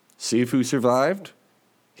 Sifu survived.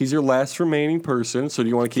 He's your last remaining person, so do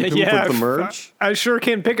you want to keep him with the merge? I sure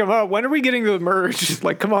can pick him up. When are we getting to the merge?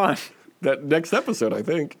 Like, come on. That next episode, I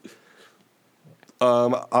think.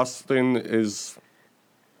 Austin is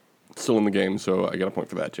still in the game, so I got a point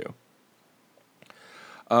for that too.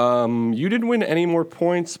 You didn't win any more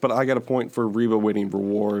points, but I got a point for Reba winning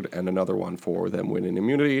reward and another one for them winning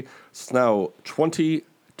immunity. It's now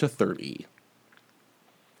 20-30.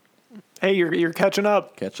 Hey, you're catching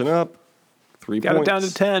up. Catching up. 3 got points. Got it down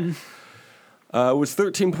to 10. It was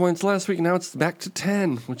 13 points last week. Now it's back to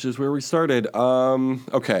 10, which is where we started.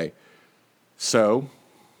 Okay. So,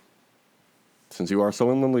 since you are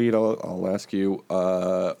still in the lead, I'll ask you,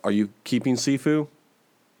 are you keeping Sifu?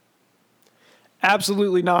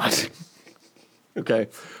 Absolutely not. Okay.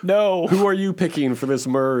 No. Who are you picking for this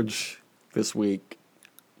merge this week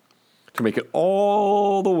to make it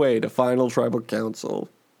all the way to final tribal council?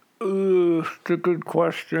 It's a good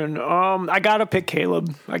question. I gotta pick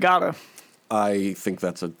Caleb. I think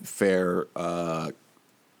that's a fair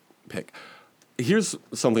pick. Here's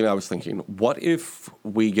something I was thinking. What if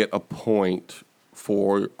we get a point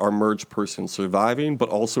for our merge person surviving, but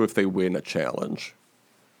also if they win a challenge?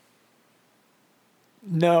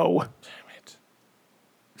 No. Damn it.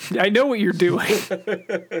 I know what you're doing.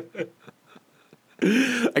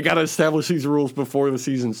 I gotta establish these rules before the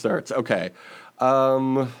season starts. Okay.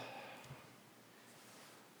 I'm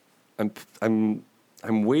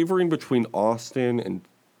wavering between Austin and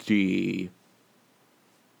D.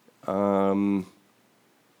 And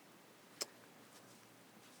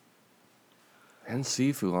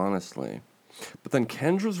Sifu, honestly. But then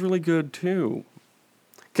Kendra's really good, too.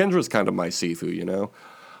 Kendra's kind of my Sifu, you know?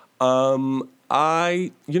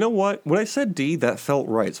 You know what? When I said D, that felt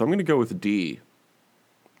right, so I'm going to go with D.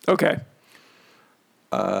 Okay.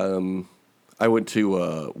 I went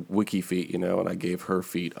to Wiki Feet, you know, and I gave her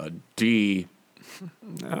feet a D.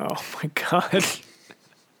 Oh, my God.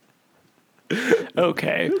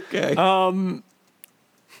 Okay. Okay.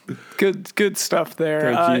 Good stuff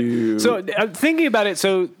there. Thank you. So thinking about it,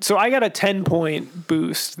 so I got a 10-point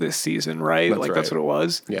boost this season, right? That's what it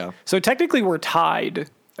was. Yeah. So technically we're tied.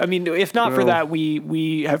 I mean, if not for that,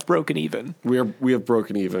 we have broken even. We have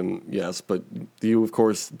broken even, yes, but you of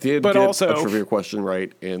course did but get also, a trivia question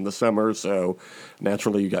right in the summer, so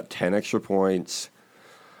naturally you got 10 extra points.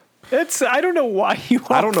 I don't know why you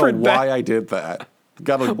offered I don't know why that. I did that.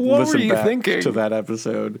 Got to What listen were you back thinking? to that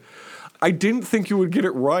episode. I didn't think you would get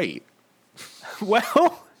it right.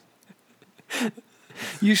 Well,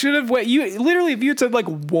 you should have you literally, if you had said like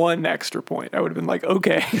 1 extra point, I would have been like,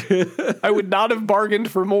 okay. I would not have bargained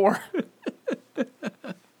for more.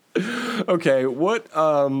 Okay, what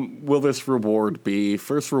will this reward be?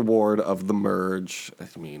 First reward of the merge. I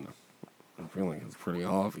mean, I feel like it's pretty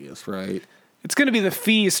obvious, right? It's going to be the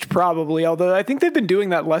feast, probably, although I think they've been doing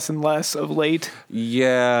that less and less of late.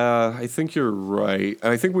 Yeah, I think you're right.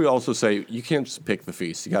 And I think we also say you can't just pick the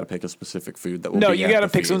feast. You got to pick a specific food that will No, be you at got to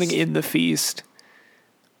the pick feast. something in the feast.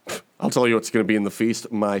 I'll tell you what's going to be in the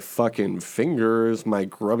feast. My fucking fingers, my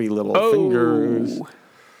grubby little fingers.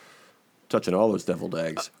 Touching all those deviled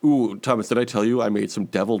eggs. Ooh, Thomas, did I tell you I made some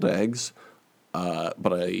deviled eggs?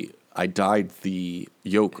 But I dyed the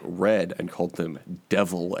yolk red and called them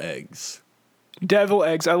devil eggs. Devil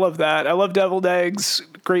eggs. I love that. I love deviled eggs.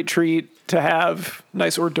 Great treat to have.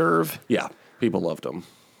 Nice hors d'oeuvre. Yeah, people loved them.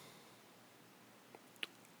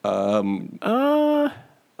 I'm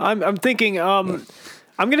thinking, I'm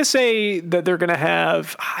going to say that they're going to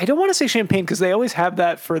have, I don't want to say champagne because they always have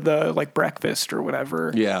that for the like breakfast or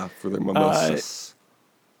whatever. Yeah, for their mimosas.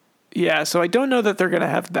 Yeah, so I don't know that they're going to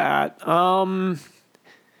have that.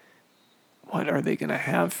 What are they going to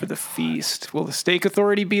have for the feast? Will the Steak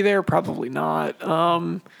Authority be there? Probably not.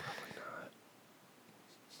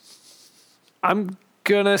 I'm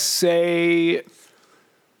going to say...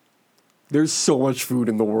 There's so much food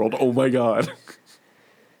in the world. Oh my God.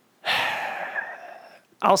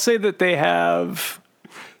 I'll say that they have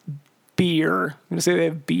beer. I'm going to say they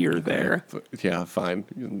have beer there. Yeah,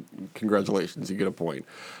 fine. Congratulations, you get a point.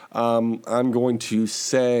 I'm going to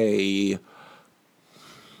say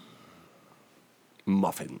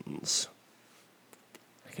muffins.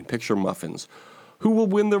 I can picture muffins. Who will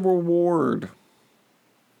win the reward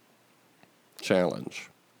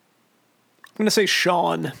challenge? I'm going to say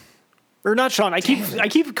Sean. Or not Sean. I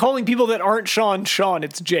keep calling people that aren't Sean.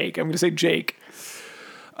 It's Jake. I'm going to say Jake.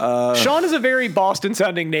 Sean is a very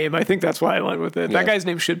Boston-sounding name. I think that's why I went with it. Yeah. That guy's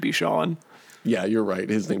name should be Sean. Yeah, you're right.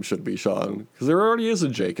 His name should be Sean. Because there already is a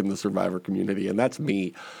Jake in the Survivor community, and that's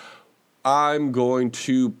me. I'm going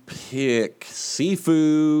to pick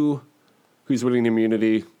Sifu. Who's winning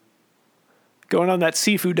immunity? Going on that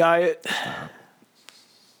seafood diet.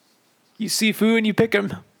 You seafood and you pick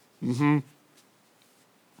him. Mm-hmm.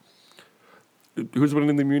 Who's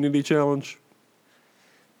winning the immunity challenge?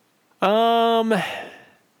 I'll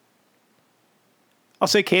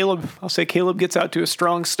say Caleb. I'll say Caleb gets out to a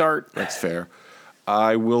strong start. That's fair.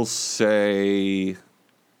 I will say...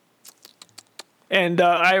 And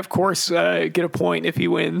I, of course, get a point if he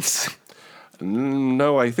wins.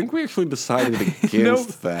 No, I think we actually decided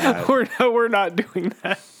against that. We're not doing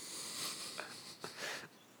that.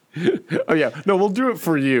 Oh, yeah. No, we'll do it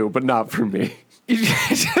for you, but not for me.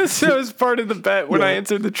 That was part of the bet when I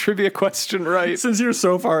answered the trivia question right. Since you're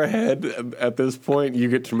so far ahead at this point, you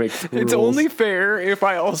get to make the It's rules. only fair if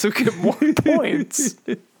I also get more points.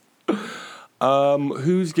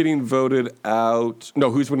 Who's getting voted out?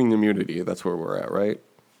 No, who's winning immunity? That's where we're at, right?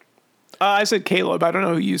 I said Caleb. I don't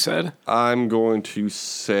know who you said. I'm going to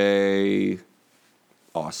say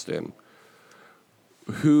Austin.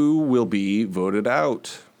 Who will be voted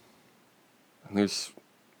out? And there's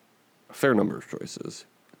a fair number of choices.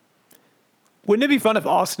 Wouldn't it be fun if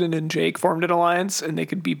Austin and Jake formed an alliance and they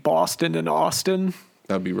could be Boston and Austin?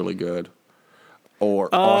 That'd be really good.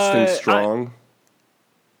 Or Austin Strong.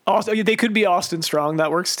 They could be Austin Strong.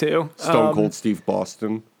 That works too. Stone Cold Steve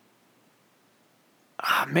Boston.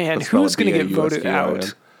 Man, Let's who's spell going to it get voted B-A-U-S-T-I-N.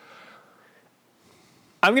 out?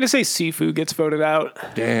 I'm going to say Sifu gets voted out.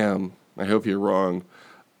 Damn. I hope you're wrong.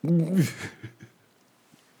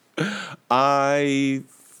 I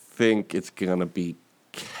think it's going to be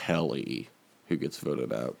Kelly who gets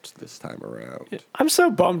voted out this time around. I'm so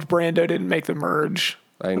bummed Brando didn't make the merge.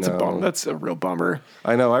 I know. That's a real bummer.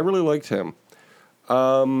 I know. I really liked him.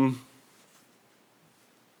 Where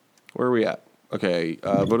are we at? Okay,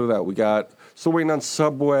 voted out. We got... Still waiting on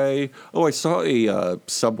Subway. Oh, I saw a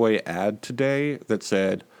Subway ad today that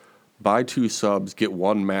said, buy 2 subs, get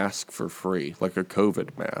 1 mask for free, like a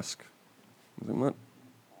COVID mask. What?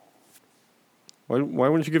 Why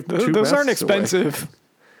wouldn't you give 2 masks Those aren't away? expensive.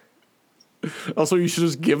 Also, you should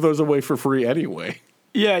just give those away for free anyway.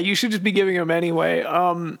 Yeah, you should just be giving them anyway.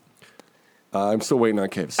 I'm still waiting on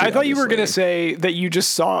KFC. I thought you were going to obviously. say that you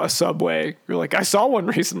just saw a Subway. You're like, I saw one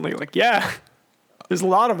recently. Like, yeah, there's a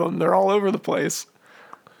lot of them. They're all over the place.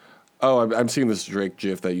 Oh, I'm seeing this Drake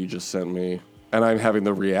GIF that you just sent me, and I'm having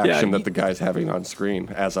the reaction that the guy's having on screen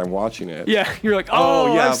as I'm watching it. Yeah, you're like,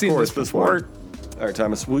 oh yeah, I've of seen course, this before. All right,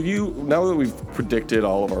 Thomas, will you, now that we've predicted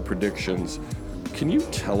all of our predictions, can you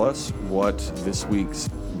tell us what this week's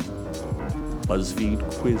BuzzFeed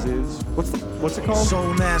quiz is? What's it called?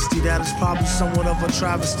 So nasty that it's probably somewhat of a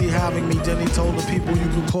travesty having me. Then he told the people you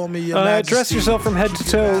could call me your majesty. Dress yourself from head to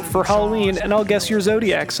toe for Halloween, and I'll guess your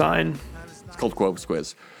zodiac sign. It's called Quotes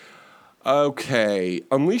Quiz. Okay,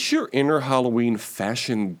 unleash your inner Halloween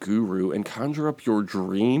fashion guru and conjure up your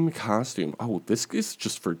dream costume. Oh, this is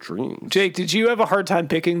just for dreams. Jake, did you have a hard time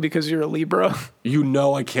picking because you're a Libra? You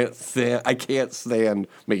know I can't stand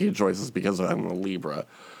making choices because I'm a Libra.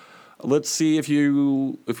 Let's see if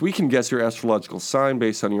we can guess your astrological sign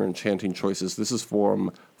based on your enchanting choices. This is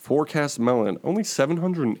from Forecast Melon. Only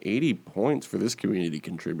 780 points for this community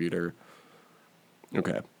contributor.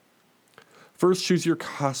 Okay. First, choose your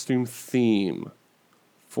costume theme.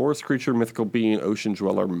 Forest creature, mythical being, ocean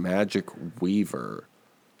dweller, magic weaver.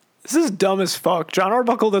 This is dumb as fuck. John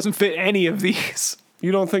Arbuckle doesn't fit any of these.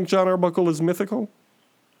 You don't think John Arbuckle is mythical?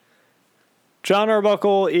 John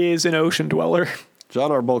Arbuckle is an ocean dweller.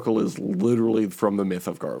 John Arbuckle is literally from the myth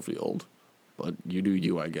of Garfield. But you do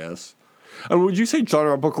you, I guess. And would you say John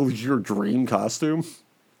Arbuckle is your dream costume?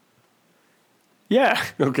 Yeah.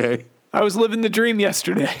 Okay. I was living the dream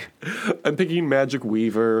yesterday. I'm picking Magic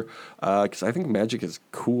Weaver because I think magic is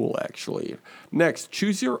cool, actually. Next,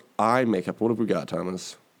 choose your eye makeup. What have we got,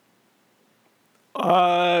 Thomas?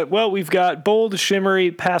 Well, we've got bold,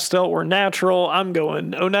 shimmery, pastel, or natural. I'm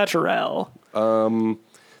going au naturel. If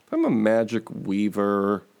I'm a Magic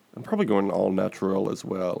Weaver, I'm probably going all natural as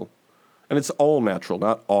well. And it's all natural,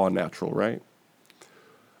 not all natural, right?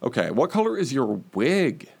 Okay, what color is your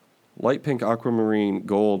wig? Light pink, aquamarine,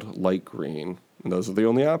 gold, light green. And those are the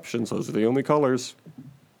only options. Those are the only colors.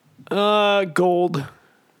 Gold.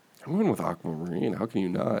 I'm going with aquamarine. How can you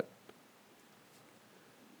not?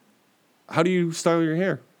 How do you style your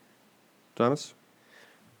hair, Thomas?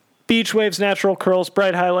 Beach waves, natural curls,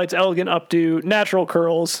 bright highlights, elegant updo, natural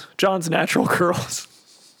curls. John's natural curls.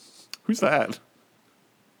 Who's that?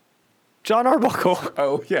 John Arbuckle.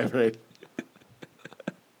 Oh, yeah, right.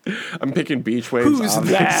 I'm picking beach waves. Who's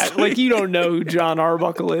obviously. that? Like, you don't know who John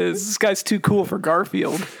Arbuckle is. This guy's too cool for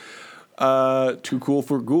Garfield. Too cool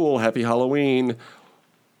for Ghoul. Happy Halloween.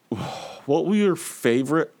 What will your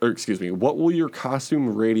what will your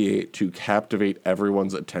costume radiate to captivate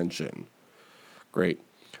everyone's attention? Great.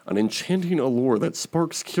 An enchanting allure that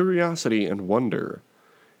sparks curiosity and wonder.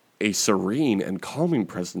 A serene and calming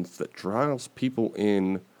presence that draws people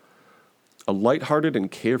in. A lighthearted and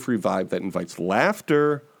carefree vibe that invites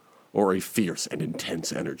laughter, or a fierce and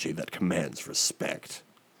intense energy that commands respect.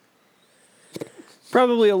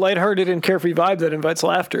 Probably a lighthearted and carefree vibe that invites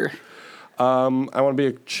laughter. I want to be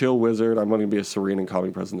a chill wizard. I want to be a serene and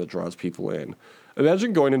calming presence that draws people in.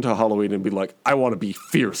 Imagine going into Halloween and be like, I want to be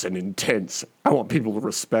fierce and intense. I want people to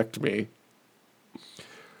respect me.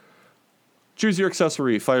 Choose your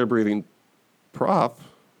accessory, fire-breathing prop.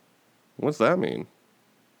 What's that mean?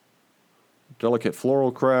 Delicate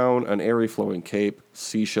floral crown, an airy flowing cape,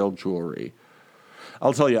 seashell jewelry.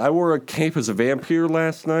 I'll tell you, I wore a cape as a vampire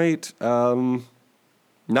last night.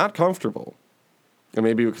 Not comfortable. And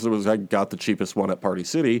maybe because I got the cheapest one at Party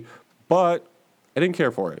City, but I didn't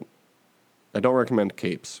care for it. I don't recommend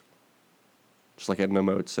capes. Just like Edna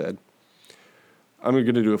Mode said. I'm going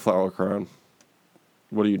to do a flower crown.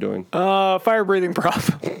 What are you doing? Fire breathing prop.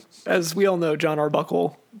 As we all know, John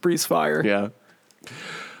Arbuckle breathes fire. Yeah.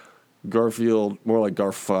 Garfield, more like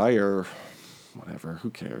Garfire. Whatever, who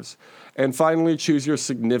cares? And finally, choose your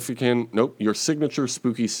your signature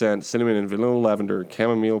spooky scent: cinnamon and vanilla, lavender,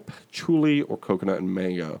 chamomile, patchouli, or coconut and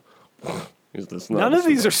mango. Is this not None of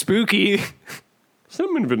these are spooky.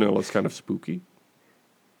 Cinnamon and vanilla is kind of spooky.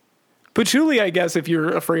 Patchouli, I guess, if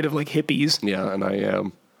you're afraid of like hippies. Yeah, and I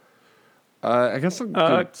am. I guess I'll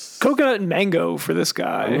go coconut and mango for this I'm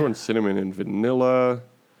guy. going cinnamon and vanilla.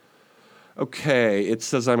 Okay, it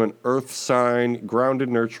says I'm an earth sign, grounded,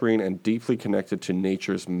 nurturing, and deeply connected to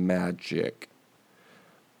nature's magic.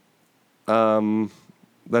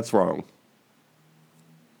 That's wrong.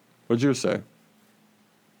 What'd you say?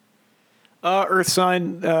 Earth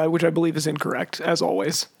sign, which I believe is incorrect, as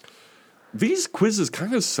always. These quizzes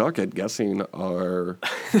kind of suck at guessing our...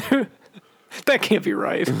 That can't be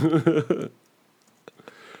right.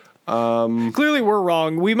 Clearly we're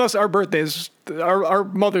wrong. Our birthdays, our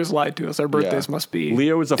mothers lied to us. Our birthdays must be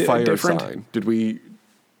Leo is a fire different. sign. Did we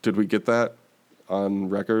get that on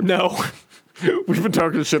record? No. We've been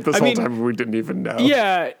talking shit this whole time and we didn't even know.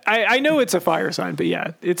 Yeah, I know it's a fire sign, but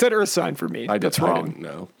yeah, it's an earth sign for me. That's wrong. I didn't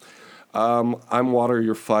know. I'm water,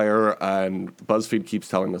 you're fire, and BuzzFeed keeps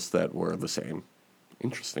telling us that we're the same.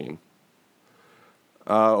 Interesting.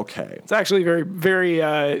 Okay. It's actually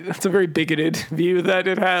it's a very bigoted view that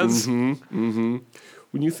it has. When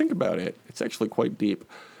you think about it, it's actually quite deep.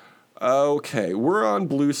 Okay, we're on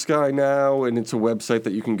Blue Sky now, and it's a website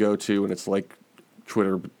that you can go to, and it's like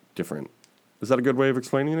Twitter, but different. Is that a good way of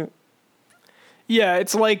explaining it? Yeah,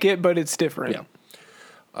 it's like it, but it's different. Yeah.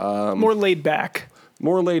 More laid back.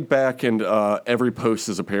 More laid back, and every post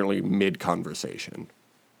is apparently mid-conversation.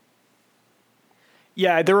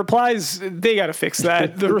 Yeah, the replies, they got to fix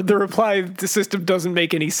that. the reply system doesn't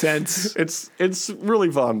make any sense. It's really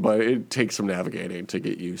fun, but it takes some navigating to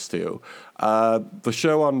get used to. The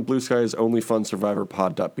show on Blue Sky is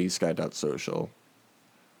onlyfunsurvivorpod.bsky.social.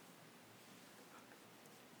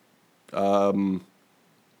 Or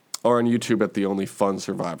on YouTube at the Only Fun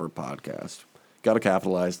Survivor podcast. Got to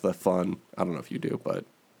capitalize the fun. I don't know if you do, but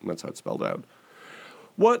that's how it's spelled out.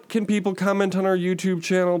 What can people comment on our YouTube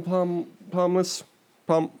channel, Pommel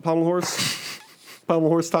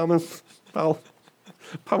Horse Thomas?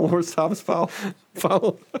 Pommel Horse Thomas Fowl?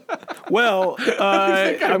 Well,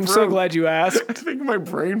 I'm so glad you asked. I think my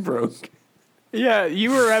brain broke. Yeah,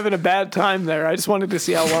 you were having a bad time there. I just wanted to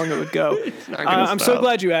see how long it would go. I'm so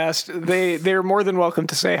glad you asked. They're more than welcome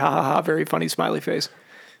to say, ha ha ha, very funny smiley face.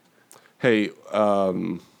 Hey, you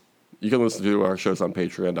can listen to our shows on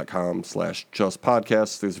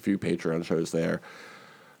patreon.com/justpodcasts. There's a few Patreon shows there.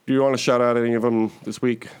 Do you want to shout out any of them this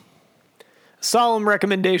week? Solemn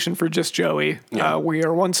recommendation for Just Joey. Yeah. We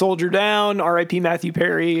are one soldier down. R.I.P. Matthew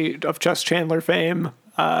Perry of Just Chandler fame.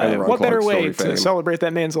 What better way to celebrate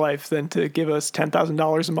that man's life than to give us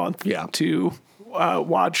 $10,000 a month to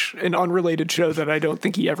watch an unrelated show that I don't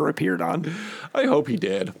think he ever appeared on? I hope he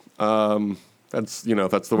did. That's the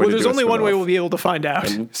way. Well, there's only one way we'll be able to find out.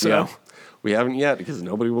 And, so yeah, we haven't yet because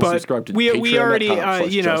nobody will subscribe to Patreon.com we already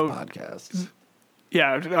podcasts.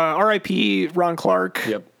 Yeah, R.I.P. Ron Clark.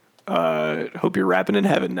 Yep. Hope you're rapping in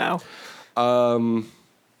heaven now.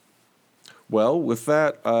 Well, with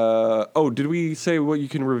that, did we say what you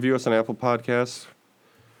can review us on Apple Podcasts?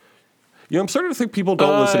 I'm starting to think people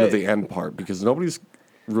don't listen to the end part because nobody's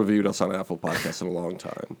reviewed us on Apple Podcasts in a long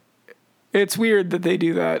time. It's weird that they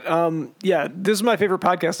do that. Yeah, this is my favorite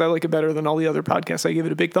podcast. I like it better than all the other podcasts. I give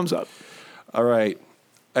it a big thumbs up. All right.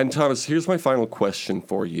 And Thomas, here's my final question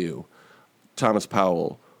for you. Thomas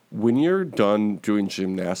Powell, when you're done doing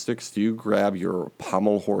gymnastics, do you grab your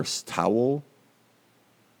pommel horse towel?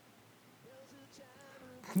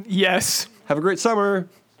 Yes. Have a great summer.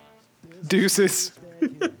 Deuces.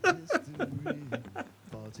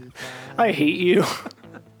 I hate you.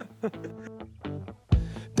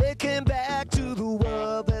 They came back to the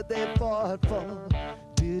world that they fought for.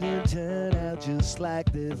 Didn't turn out just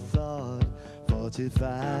like they thought.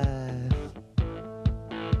 45.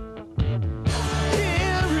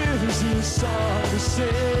 Here is a song to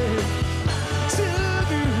sing. To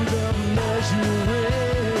do the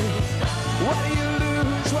measuring. What do you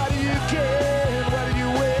lose? What do you gain? What do you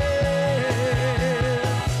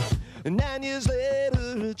win? 9 years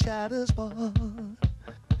later, a child is born.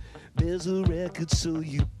 There's a record, so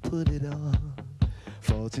you put it on.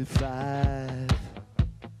 45.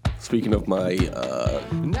 Speaking of my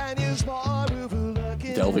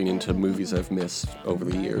delving into movies I've missed over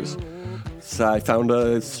the years, so I found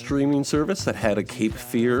a streaming service that had a Cape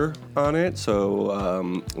Fear on it,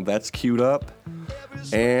 so that's queued up.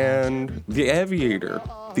 And The Aviator.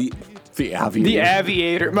 The Aviator. The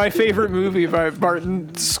Aviator. My favorite movie by Martin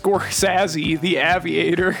Scorsese, The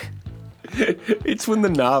Aviator. It's when the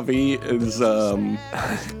Navi is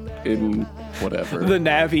in whatever. The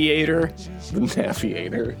Navigator. The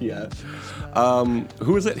Navigator, yeah.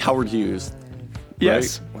 Who is it? Howard Hughes.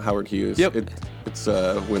 Yes. Right? Howard Hughes. Yep. It's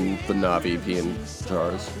when the Navi being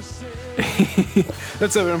jars.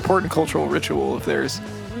 That's an important cultural ritual of theirs.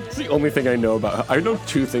 It's the only thing I know about. I know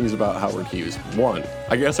two things about Howard Hughes. One,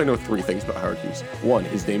 I guess I know three things about Howard Hughes. One,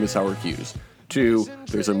 his name is Howard Hughes. Two,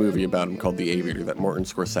 there's a movie about him called The Aviator that Martin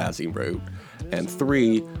Scorsese wrote. And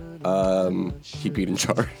three, he beat in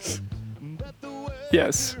jars.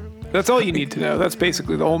 Yes. That's all you need to know. That's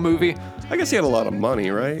basically the whole movie. I guess he had a lot of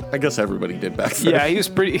money, right? I guess everybody did back then. Yeah, he was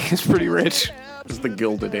pretty rich. It was the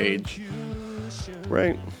Gilded Age.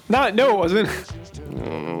 Right? No, it wasn't. I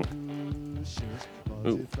don't know.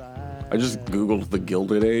 Ooh. I just Googled the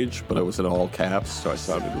Gilded Age, but it was in all caps, so I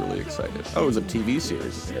sounded really excited. Oh, it was a TV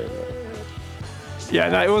series, apparently. Yeah,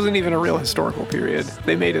 no, it wasn't even a real historical period.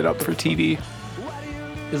 They made it up for TV.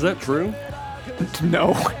 Is that true?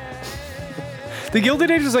 No. The Gilded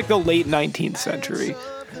Age is like the late 19th century.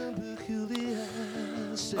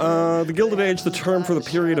 The Gilded Age, the term for the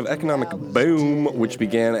period of economic boom, which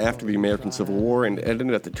began after the American Civil War and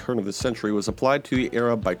ended at the turn of the century, was applied to the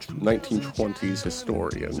era by 1920s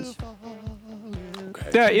historians.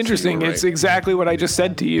 Okay, Yeah, so interesting. you were It's right. exactly what I just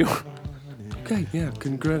said to you. Okay, yeah,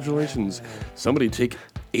 congratulations. Somebody take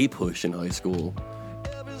a push in high school.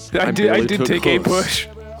 I barely did took take a Huss. push.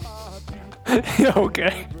 Yeah,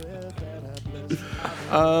 okay.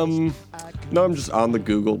 No, I'm just on the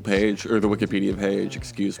Google page, or the Wikipedia page,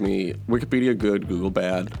 excuse me. Wikipedia good, Google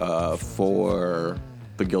bad, for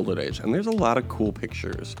the Gilded Age. And there's a lot of cool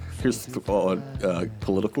pictures. Here's a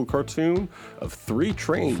political cartoon of 3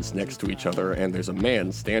 trains next to each other, and there's a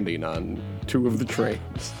man standing on 2 of the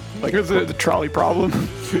trains. Like, Here's the trolley problem.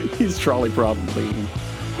 he's trolley probably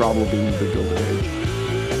the Gilded Age.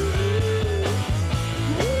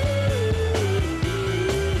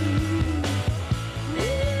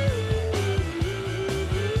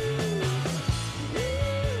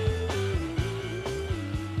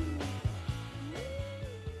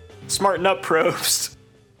 Smarten up, probes.